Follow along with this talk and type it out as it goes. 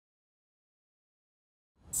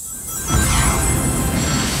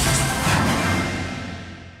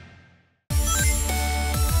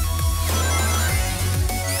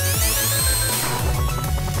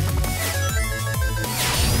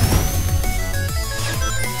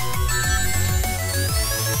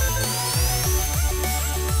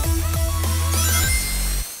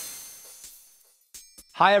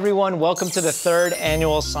Hi everyone, welcome to the third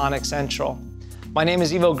annual Sonic Central. My name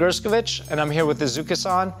is Ivo Grskovic and I'm here with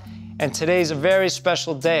Izuka-san, and today's a very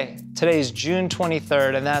special day. Today is June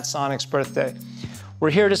 23rd and that's Sonic's birthday.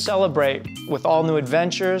 We're here to celebrate with all new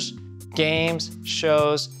adventures, games,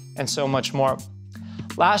 shows, and so much more.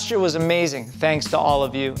 Last year was amazing, thanks to all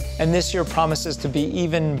of you, and this year promises to be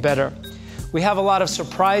even better. We have a lot of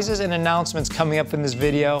surprises and announcements coming up in this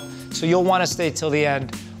video, so you'll want to stay till the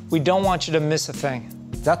end. We don't want you to miss a thing.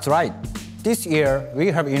 That's right. This year, we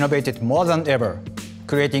have innovated more than ever,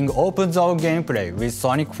 creating open zone gameplay with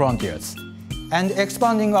Sonic Frontiers, and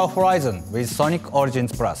expanding our horizon with Sonic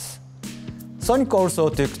Origins Plus. Sonic also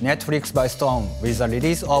took Netflix by storm with the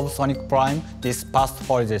release of Sonic Prime this past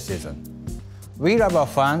holiday season. We love our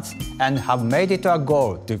fans and have made it our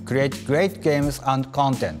goal to create great games and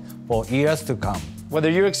content for years to come.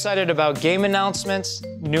 Whether you're excited about game announcements,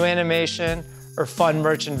 new animation, or fun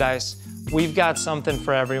merchandise, we've got something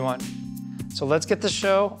for everyone. So let's get the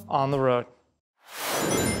show on the road.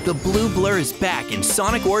 The Blue Blur is back in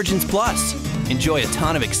Sonic Origins Plus. Enjoy a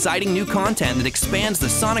ton of exciting new content that expands the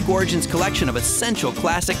Sonic Origins collection of essential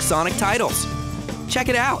classic Sonic titles. Check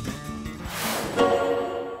it out.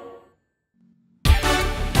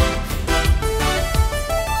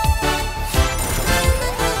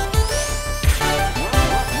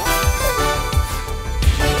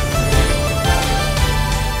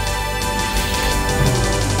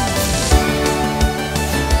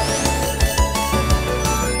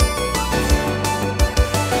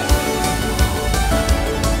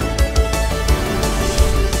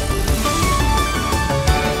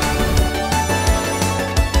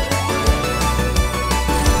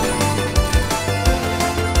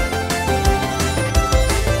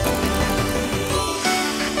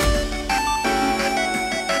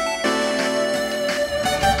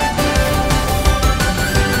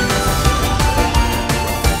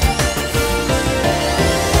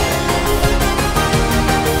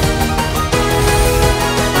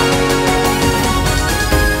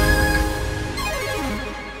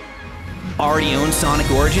 Already own Sonic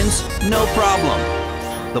Origins? No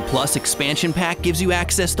problem. The Plus expansion pack gives you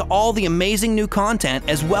access to all the amazing new content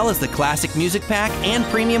as well as the classic music pack and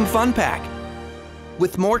premium fun pack.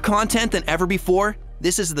 With more content than ever before,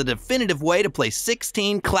 this is the definitive way to play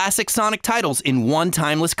 16 classic Sonic titles in one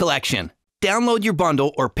timeless collection. Download your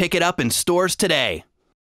bundle or pick it up in stores today.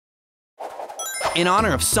 In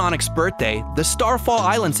honor of Sonic's birthday, the Starfall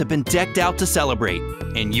Islands have been decked out to celebrate,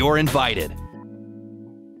 and you're invited.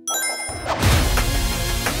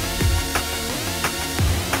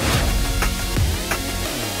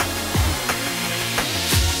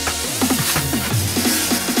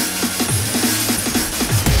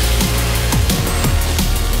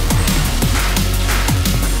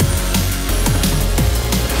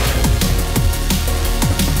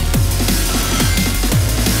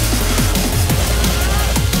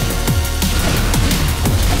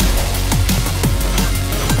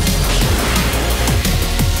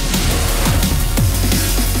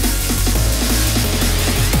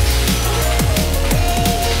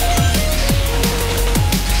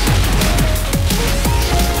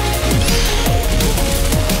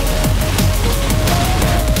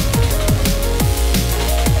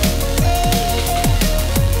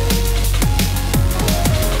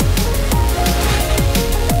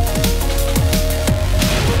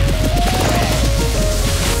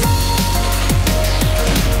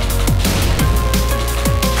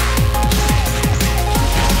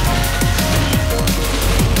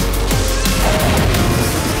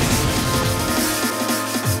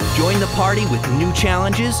 Join the party with new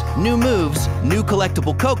challenges, new moves, new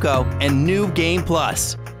collectible Coco, and new Game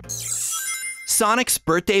Plus. Sonic's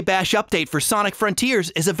Birthday Bash update for Sonic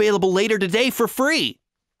Frontiers is available later today for free.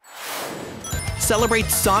 Celebrate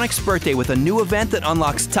Sonic's birthday with a new event that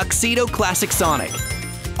unlocks Tuxedo Classic Sonic,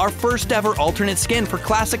 our first ever alternate skin for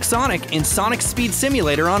Classic Sonic in Sonic Speed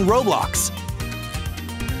Simulator on Roblox.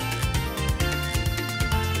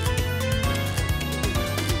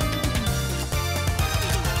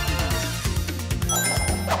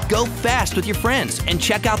 Go fast with your friends and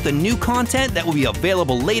check out the new content that will be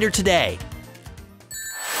available later today.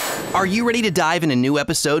 Are you ready to dive into new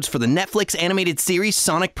episodes for the Netflix animated series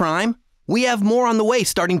Sonic Prime? We have more on the way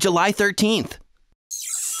starting July 13th.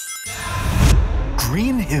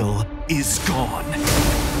 Green Hill is gone.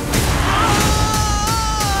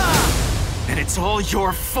 And it's all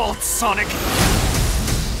your fault, Sonic!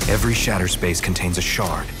 Every shatter space contains a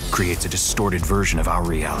shard, creates a distorted version of our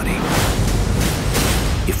reality.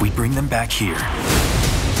 If we bring them back here,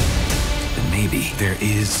 then maybe there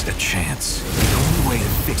is a chance. The only way to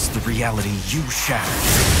fix the reality you shattered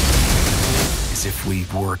is if we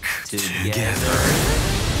work together.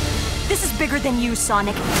 This is bigger than you,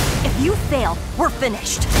 Sonic. If you fail, we're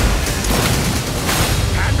finished.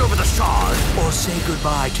 Hand over the shard, or say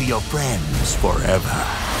goodbye to your friends forever.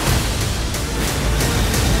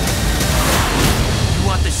 You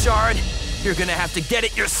want the shard? You're gonna have to get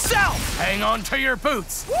it yourself! Hang on to your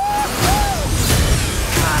boots. Gotta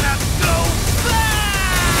go fast!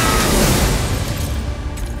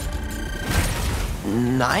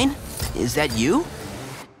 9? Is that you?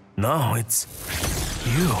 No, it's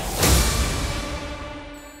you.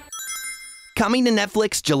 Coming to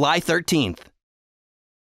Netflix July 13th.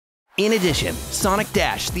 In addition, Sonic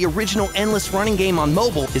Dash, the original endless running game on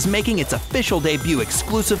mobile, is making its official debut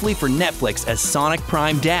exclusively for Netflix as Sonic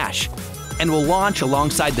Prime Dash, and will launch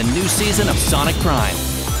alongside the new season of Sonic Prime.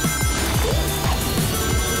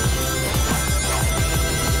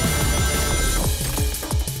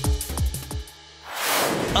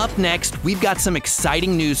 Up next, we've got some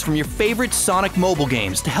exciting news from your favorite Sonic mobile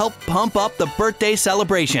games to help pump up the birthday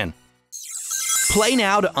celebration. Play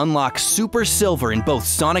now to unlock Super Silver in both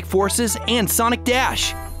Sonic Forces and Sonic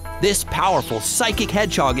Dash. This powerful psychic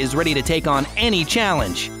hedgehog is ready to take on any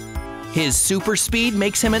challenge. His super speed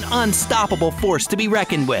makes him an unstoppable force to be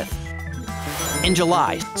reckoned with. In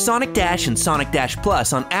July, Sonic Dash and Sonic Dash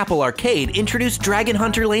Plus on Apple Arcade introduced Dragon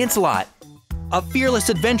Hunter Lancelot, a fearless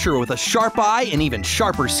adventurer with a sharp eye and even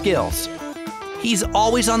sharper skills. He's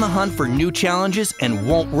always on the hunt for new challenges and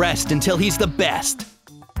won't rest until he's the best.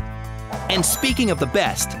 And speaking of the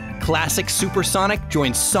best, Classic Super Sonic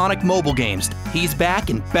joins Sonic mobile games. He's back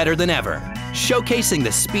and better than ever, showcasing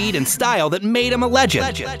the speed and style that made him a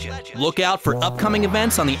legend. Look out for upcoming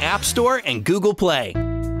events on the App Store and Google Play.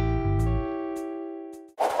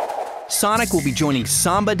 Sonic will be joining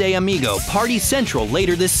Samba de Amigo Party Central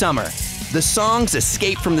later this summer. The songs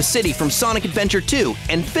Escape from the City from Sonic Adventure 2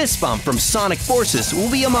 and Fist Bump from Sonic Forces will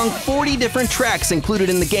be among 40 different tracks included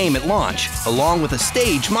in the game at launch, along with a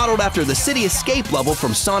stage modeled after the City Escape level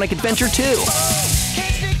from Sonic Adventure 2.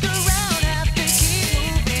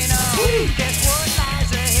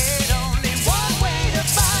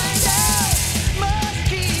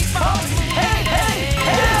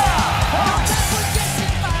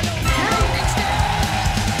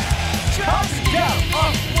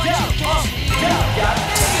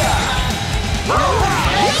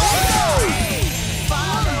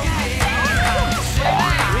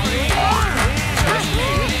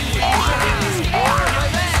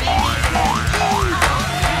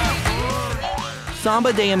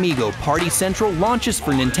 Samba de Amigo Party Central launches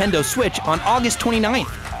for Nintendo Switch on August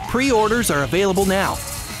 29th. Pre-orders are available now.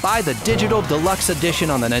 Buy the digital deluxe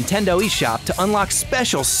edition on the Nintendo eShop to unlock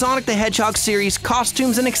special Sonic the Hedgehog series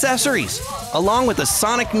costumes and accessories, along with a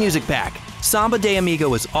Sonic music pack. Samba de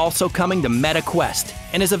Amigo is also coming to MetaQuest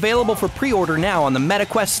and is available for pre-order now on the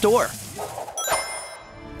MetaQuest store.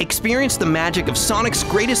 Experience the magic of Sonic's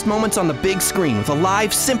greatest moments on the big screen with a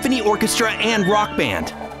live symphony orchestra and rock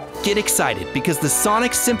band. Get excited because the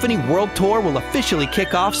Sonic Symphony World Tour will officially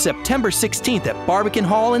kick off September 16th at Barbican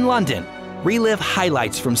Hall in London. Relive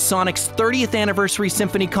highlights from Sonic's 30th anniversary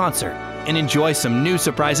symphony concert and enjoy some new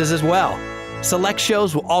surprises as well. Select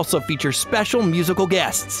shows will also feature special musical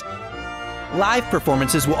guests. Live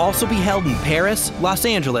performances will also be held in Paris, Los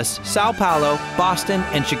Angeles, Sao Paulo, Boston,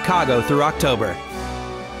 and Chicago through October.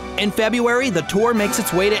 In February, the tour makes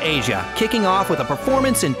its way to Asia, kicking off with a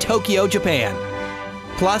performance in Tokyo, Japan.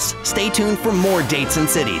 Plus, stay tuned for more dates and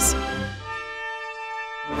cities.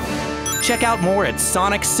 Check out more at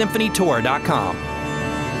SonicSymphonyTour.com.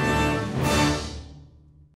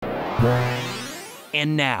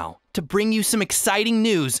 And now, to bring you some exciting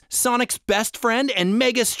news, Sonic's best friend and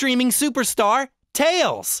mega streaming superstar,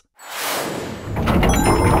 Tails!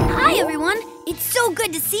 Hi everyone, it's so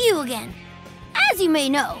good to see you again. As you may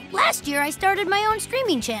know, last year I started my own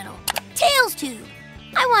streaming channel, TailsTube.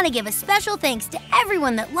 I want to give a special thanks to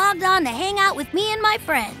everyone that logged on to hang out with me and my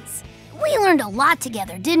friends. We learned a lot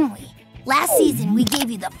together, didn't we? Last season, we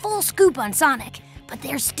gave you the full scoop on Sonic, but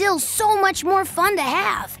there's still so much more fun to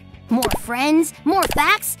have. More friends, more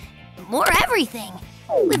facts, more everything.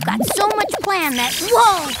 We've got so much planned that,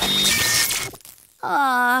 whoa!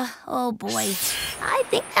 Oh boy. I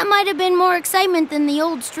think that might have been more excitement than the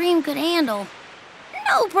old stream could handle.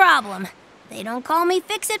 No problem. They don't call me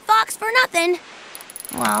Fix-It Fox for nothing.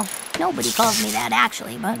 Well, nobody calls me that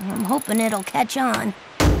actually, but I'm hoping it'll catch on.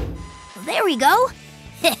 There we go.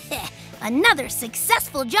 Another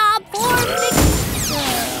successful job for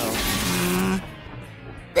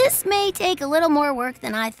This may take a little more work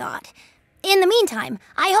than I thought. In the meantime,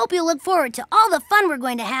 I hope you look forward to all the fun we're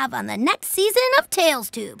going to have on the next season of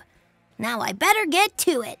TailsTube. Now I better get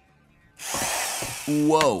to it.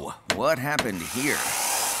 Whoa, what happened here?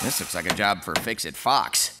 This looks like a job for Fix-It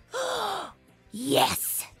Fox.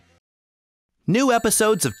 Yes! New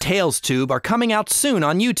episodes of Tails Tube are coming out soon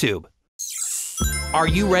on YouTube. Are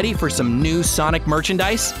you ready for some new Sonic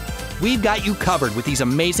merchandise? We've got you covered with these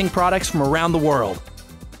amazing products from around the world.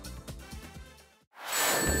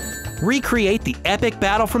 Recreate the epic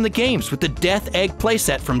battle from the games with the Death Egg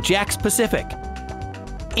playset from Jakks Pacific.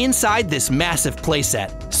 Inside this massive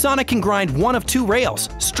playset, Sonic can grind one of two rails,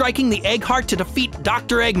 striking the Egg Heart to defeat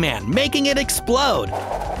Dr. Eggman, making it explode.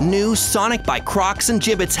 New Sonic by Crocs and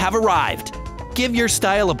Jibbits have arrived. Give your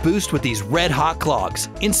style a boost with these red-hot clogs,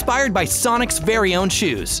 inspired by Sonic's very own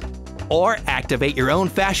shoes. Or activate your own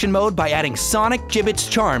fashion mode by adding Sonic Jibbits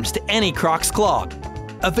charms to any Crocs clog.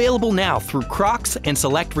 Available now through Crocs and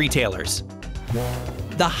select retailers.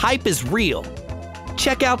 The hype is real.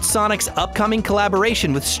 Check out Sonic's upcoming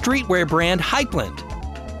collaboration with streetwear brand Hypeland.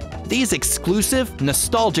 These exclusive,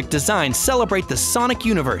 nostalgic designs celebrate the Sonic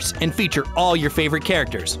universe and feature all your favorite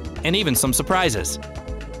characters, and even some surprises.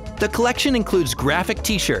 The collection includes graphic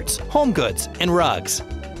t-shirts, home goods, and rugs.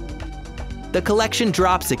 The collection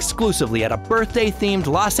drops exclusively at a birthday-themed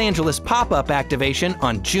Los Angeles pop-up activation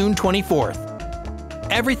on June 24th.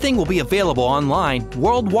 Everything will be available online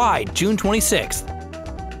worldwide June 26th.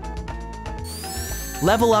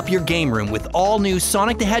 Level up your game room with all new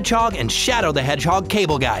Sonic the Hedgehog and Shadow the Hedgehog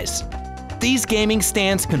cable guys. These gaming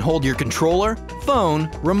stands can hold your controller, phone,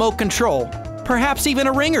 remote control, perhaps even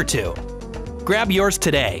a ring or two. Grab yours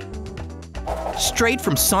today. Straight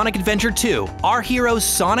from Sonic Adventure 2, our heroes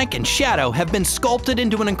Sonic and Shadow have been sculpted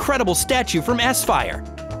into an incredible statue from S-Fire.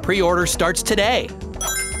 Pre-order starts today.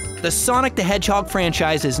 The Sonic the Hedgehog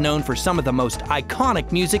franchise is known for some of the most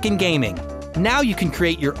iconic music in gaming. Now you can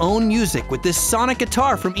create your own music with this Sonic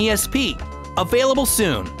guitar from ESP. Available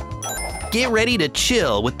soon. Get ready to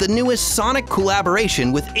chill with the newest Sonic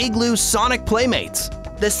collaboration with Igloo Sonic Playmates.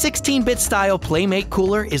 The 16-bit style Playmate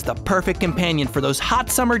Cooler is the perfect companion for those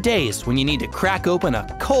hot summer days when you need to crack open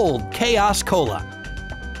a cold Chaos Cola.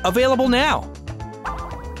 Available now.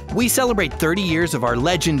 We celebrate 30 years of our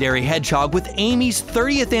legendary Hedgehog with Amy's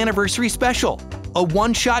 30th anniversary special, a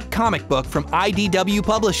one-shot comic book from IDW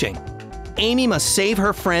Publishing. Amy must save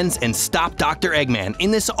her friends and stop Dr. Eggman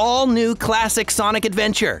in this all-new classic Sonic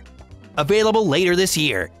adventure. Available later this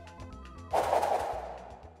year.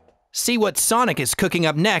 See what Sonic is cooking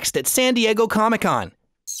up next at San Diego Comic-Con.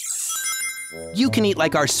 You can eat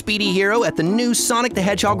like our speedy hero at the new Sonic the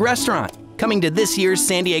Hedgehog restaurant, coming to this year's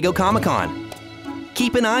San Diego Comic-Con.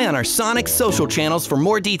 Keep an eye on our Sonic social channels for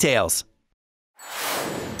more details.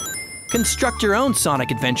 Construct your own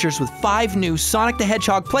Sonic adventures with 5 new Sonic the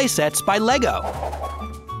Hedgehog playsets by LEGO.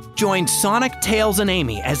 Join Sonic, Tails, and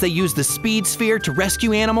Amy as they use the Speed Sphere to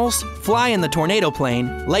rescue animals, fly in the tornado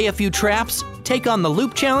plane, lay a few traps, take on the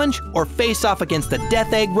Loop Challenge, or face off against the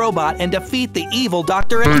Death Egg robot and defeat the evil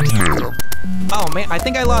Dr. Eggman. Oh man, I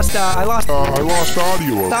think I lost audio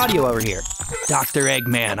over here. Dr.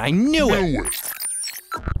 Eggman, I knew it!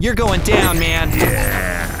 You're going down, man.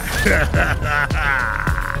 Yeah.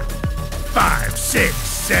 5, 6,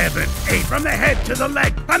 7, 8. From the head to the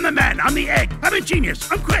leg. I'm the man. I'm the egg. I'm a genius.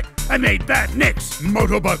 I'm quick. I made bad nicks.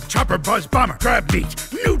 Motobug, Chopper, Buzz, Bomber, Crab Meat.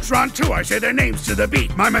 Neutron 2, I say their names to the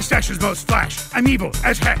beat. My mustache is most flash. I'm evil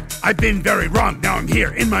as heck. I've been very wrong. Now I'm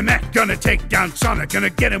here in my mech. Gonna take down Sonic. Gonna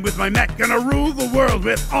get him with my mech. Gonna rule the world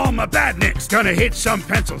with all my bad nicks. Gonna hit some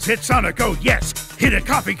pencils. Hit Sonic. Oh yes. Hit a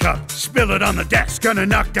coffee cup. Spill it on the desk. Gonna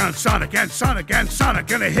knock down Sonic and Sonic and Sonic.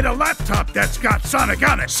 Gonna hit a laptop that's got Sonic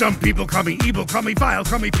on it. Some people call me evil, call me vile,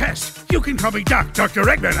 call me pest. You can call me Dr.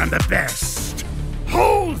 Eggman. I'm the best.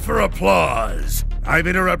 Hold for applause. I've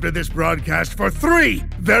interrupted this broadcast for 3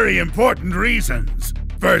 very important reasons.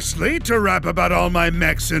 Firstly, to rap about all my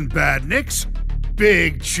mechs and badniks.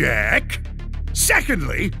 Big check.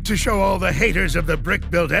 Secondly, to show all the haters of the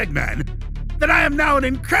brick-built Eggman that I am now an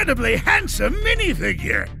incredibly handsome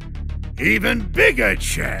minifigure. Even bigger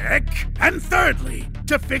check. And thirdly,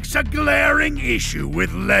 to fix a glaring issue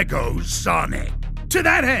with LEGO Sonic. To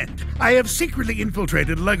that end, I have secretly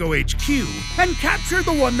infiltrated LEGO HQ and captured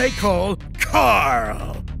the one they call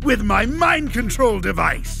Carl with my mind control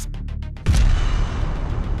device.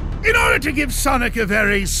 In order to give Sonic a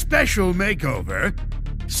very special makeover,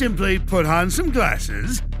 simply put on some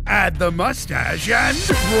glasses, add the mustache, and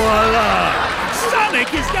voila! Sonic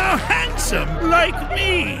is now handsome like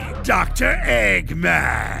me, Dr.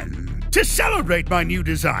 Eggman. To celebrate my new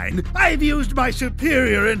design, I've used my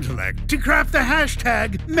superior intellect to craft the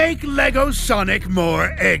hashtag Make Lego Sonic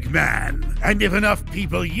More Eggman. And if enough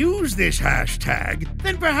people use this hashtag,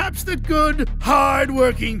 then perhaps the good,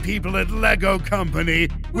 hard-working people at Lego Company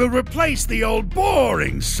will replace the old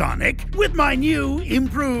boring Sonic with my new,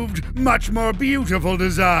 improved, much more beautiful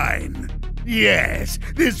design. Yes,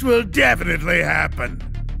 this will definitely happen.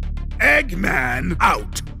 Eggman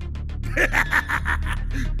out.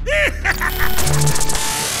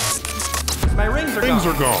 My rings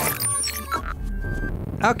are gone.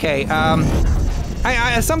 Okay,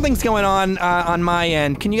 something's going on my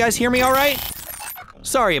end. Can you guys hear me all right?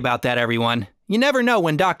 Sorry about that, everyone. You never know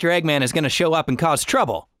when Dr. Eggman is going to show up and cause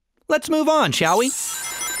trouble. Let's move on, shall we?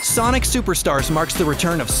 Sonic Superstars marks the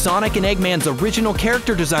return of Sonic and Eggman's original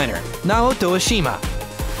character designer, Naoto Oshima.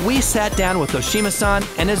 We sat down with Oshima-san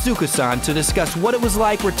and Izuku-san to discuss what it was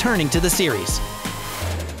like returning to the series.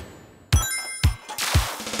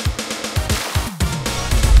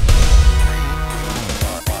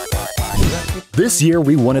 This year,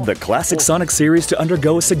 we wanted the classic Sonic series to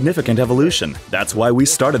undergo a significant evolution. That's why we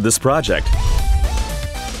started this project.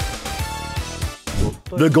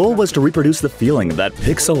 The goal was to reproduce the feeling of that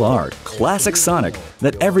pixel art, classic Sonic,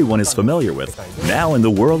 that everyone is familiar with, now in the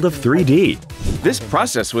world of 3D. This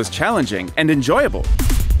process was challenging and enjoyable.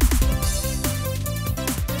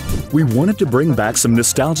 We wanted to bring back some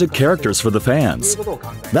nostalgic characters for the fans.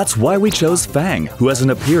 That's why we chose Fang, who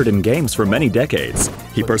hasn't appeared in games for many decades.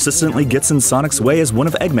 He persistently gets in Sonic's way as one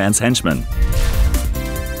of Eggman's henchmen.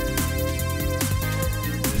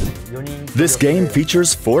 This game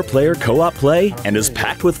features 4-player co-op play and is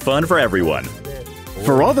packed with fun for everyone.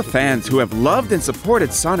 For all the fans who have loved and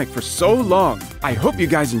supported Sonic for so long, I hope you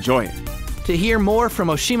guys enjoy it. To hear more from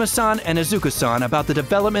Oshima-san and Izuku-san about the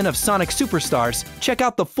development of Sonic Superstars, check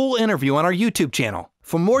out the full interview on our YouTube channel.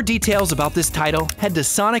 For more details about this title, head to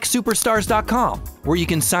sonicsuperstars.com, where you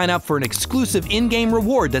can sign up for an exclusive in-game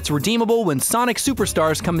reward that's redeemable when Sonic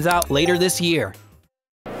Superstars comes out later this year.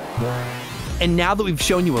 And now that we've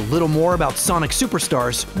shown you a little more about Sonic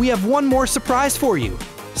Superstars, we have one more surprise for you.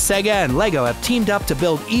 Sega and LEGO have teamed up to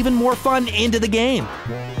build even more fun into the game.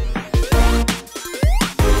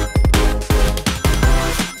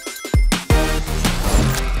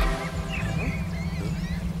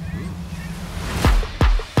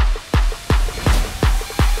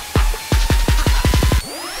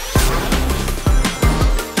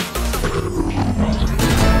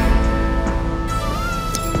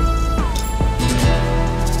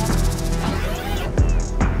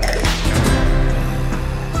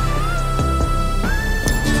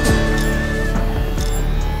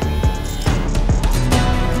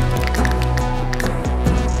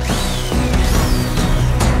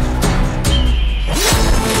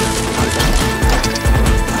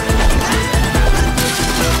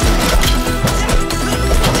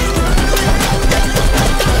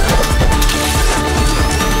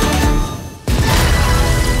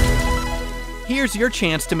 Here's your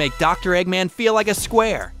chance to make Dr. Eggman feel like a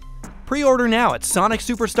square. Pre-order now at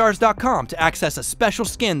sonicsuperstars.com to access a special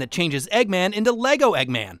skin that changes Eggman into Lego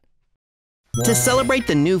Eggman. To celebrate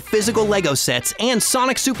the new physical Lego sets and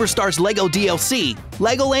Sonic Superstars Lego DLC,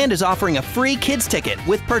 Legoland is offering a free kids ticket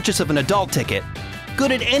with purchase of an adult ticket.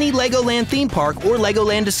 Good at any Legoland theme park or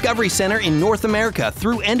Legoland Discovery Center in North America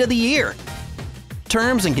through end of the year.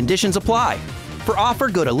 Terms and conditions apply. For offer,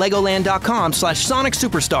 go to legoland.com/Sonic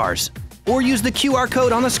Superstars or use the QR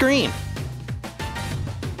code on the screen.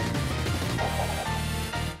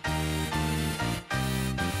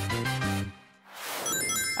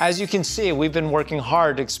 As you can see, we've been working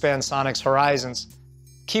hard to expand Sonic's horizons.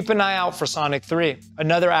 Keep an eye out for Sonic 3,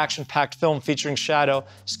 another action-packed film featuring Shadow,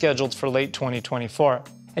 scheduled for late 2024.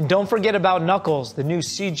 And don't forget about Knuckles, the new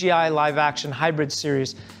CGI live-action hybrid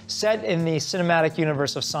series set in the cinematic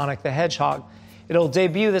universe of Sonic the Hedgehog. It'll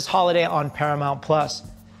debut this holiday on Paramount+.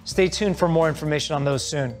 Stay tuned for more information on those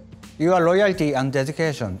soon. Your loyalty and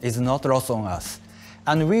dedication is not lost on us,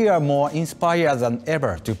 and we are more inspired than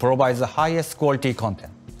ever to provide the highest quality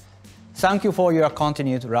content. Thank you for your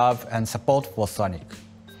continued love and support for Sonic.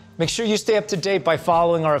 Make sure you stay up to date by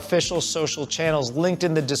following our official social channels linked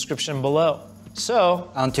in the description below. So,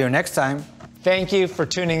 until next time, thank you for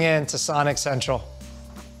tuning in to Sonic Central.